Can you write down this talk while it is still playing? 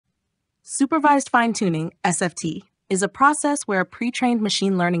Supervised fine-tuning, SFT, is a process where a pre-trained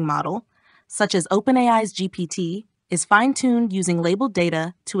machine learning model, such as OpenAI's GPT, is fine-tuned using labeled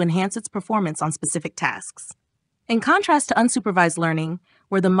data to enhance its performance on specific tasks. In contrast to unsupervised learning,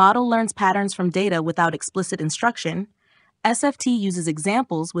 where the model learns patterns from data without explicit instruction, SFT uses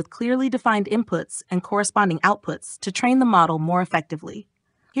examples with clearly defined inputs and corresponding outputs to train the model more effectively.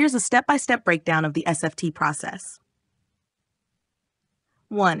 Here's a step-by-step breakdown of the SFT process.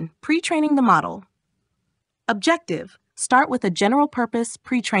 1. Pre-training the model. Objective: start with a general-purpose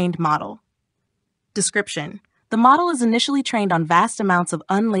pre-trained model. Description: the model is initially trained on vast amounts of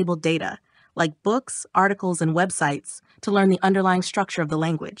unlabeled data, like books, articles, and websites, to learn the underlying structure of the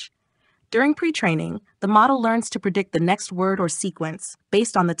language. During pre-training, the model learns to predict the next word or sequence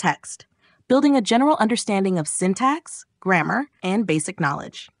based on the text, building a general understanding of syntax, grammar, and basic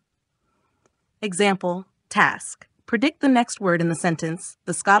knowledge. Example: task: predict the next word in the sentence,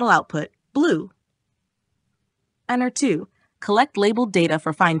 the Scottle output, blue. Enter 2. Collect labeled data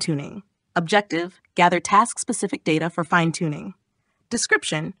for fine-tuning. Objective: gather task-specific data for fine-tuning.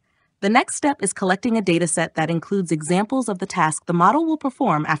 Description: the next step is collecting a dataset that includes examples of the task the model will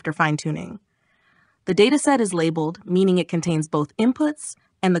perform after fine-tuning. The dataset is labeled, meaning it contains both inputs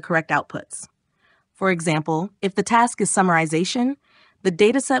and the correct outputs. For example, if the task is summarization, the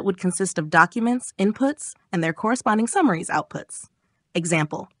dataset would consist of documents, inputs, and their corresponding summaries, outputs.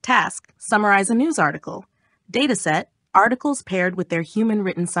 Example: task: summarize a news article. Dataset: articles paired with their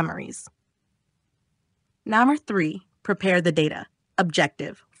human-written summaries. Number 3. Prepare the data.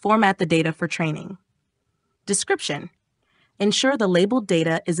 Objective: format the data for training. Description: ensure the labeled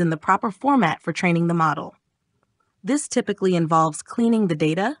data is in the proper format for training the model. This typically involves cleaning the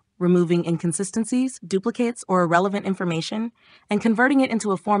data, removing inconsistencies, duplicates, or irrelevant information, and converting it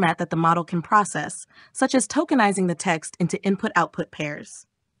into a format that the model can process, such as tokenizing the text into input-output pairs.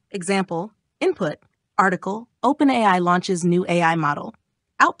 Example: input: article, OpenAI launches new AI model.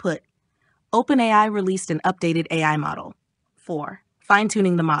 Output: OpenAI released an updated AI model. 4.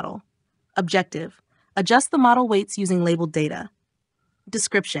 Fine-tuning the model. Objective: adjust the model weights using labeled data.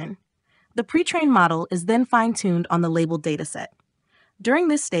 Description: the pre-trained model is then fine-tuned on the labeled dataset. During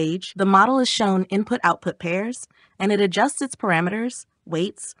this stage, the model is shown input-output pairs, and it adjusts its parameters,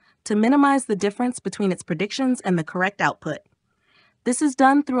 weights, to minimize the difference between its predictions and the correct output. This is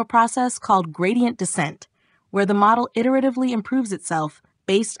done through a process called gradient descent, where the model iteratively improves itself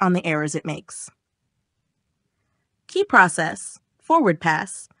based on the errors it makes. Key process: forward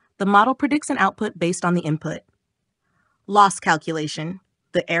pass. The model predicts an output based on the input. Loss calculation.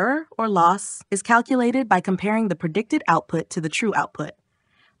 The error, or loss, is calculated by comparing the predicted output to the true output.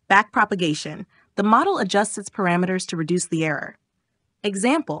 Backpropagation. The model adjusts its parameters to reduce the error.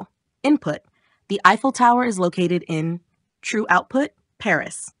 Example: input: the Eiffel Tower is located in. True output: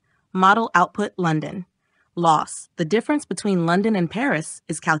 Paris. Model output: London. Loss: the difference between London and Paris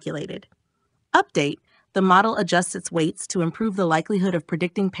is calculated. Update: the model adjusts its weights to improve the likelihood of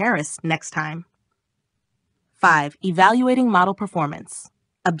predicting Paris next time. 5. Evaluating model performance.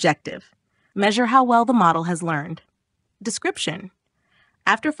 Objective: measure how well the model has learned. Description: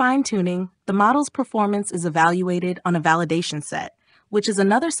 after fine-tuning, the model's performance is evaluated on a validation set, which is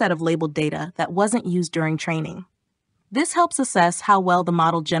another set of labeled data that wasn't used during training. This helps assess how well the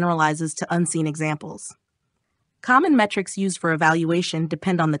model generalizes to unseen examples. Common metrics used for evaluation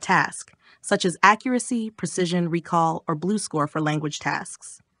depend on the task, such as accuracy, precision, recall, or BLEU score for language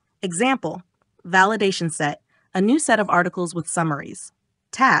tasks. Example: validation set: a new set of articles with summaries.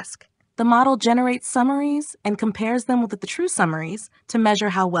 Task: the model generates summaries and compares them with the true summaries to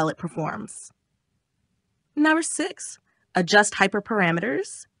measure how well it performs. Number 6. Adjust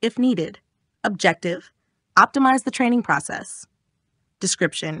hyperparameters if needed. Objective: optimize the training process.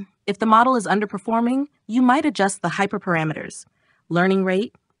 Description: if the model is underperforming, you might adjust the hyperparameters, learning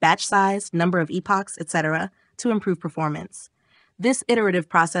rate, batch size, number of epochs, etc., to improve performance. This iterative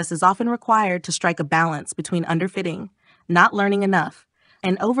process is often required to strike a balance between underfitting, not learning enough,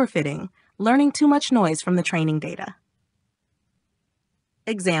 and overfitting, learning too much noise from the training data.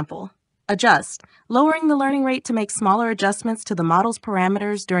 Example: adjust: lowering the learning rate to make smaller adjustments to the model's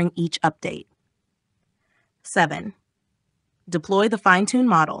parameters during each update. 7. Deploy the fine-tuned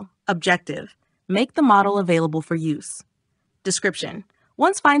model. Objective: make the model available for use. Description: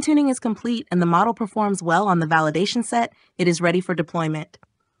 once fine-tuning is complete and the model performs well on the validation set, it is ready for deployment.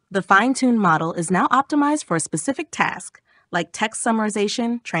 The fine-tuned model is now optimized for a specific task, like text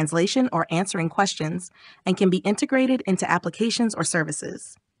summarization, translation, or answering questions, and can be integrated into applications or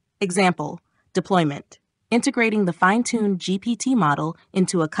services. Example: deployment: integrating the fine-tuned GPT model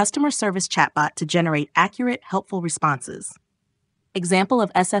into a customer service chatbot to generate accurate, helpful responses. Example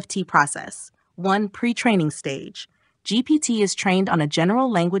of SFT process. 1. Pre-training stage. GPT is trained on a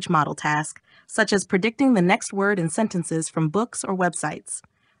general language model task, such as predicting the next word in sentences from books or websites.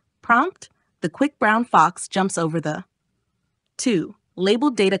 Prompt: the quick brown fox jumps over the. 2.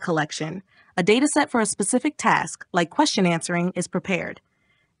 Labeled data collection. A dataset for a specific task, like question answering, is prepared.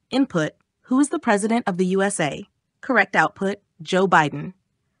 Input: who is the President of the USA? Correct output: Joe Biden.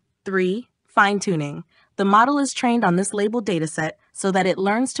 3. Fine-tuning. The model is trained on this labeled dataset so that it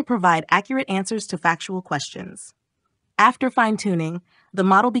learns to provide accurate answers to factual questions. After fine-tuning, the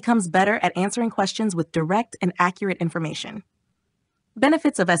model becomes better at answering questions with direct and accurate information.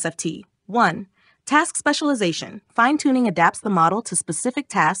 Benefits of SFT. 1. Task specialization. Fine-tuning adapts the model to specific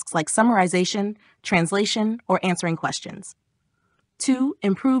tasks like summarization, translation, or answering questions. 2.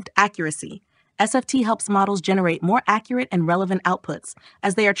 Improved accuracy. SFT helps models generate more accurate and relevant outputs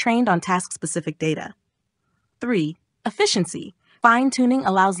as they are trained on task-specific data. 3. Efficiency. Fine-tuning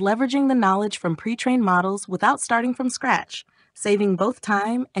allows leveraging the knowledge from pre-trained models without starting from scratch, saving both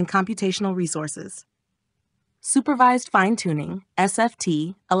time and computational resources. Supervised fine-tuning,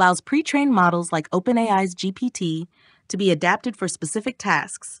 SFT, allows pre-trained models like OpenAI's GPT to be adapted for specific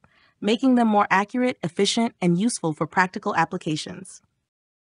tasks, making them more accurate, efficient, and useful for practical applications.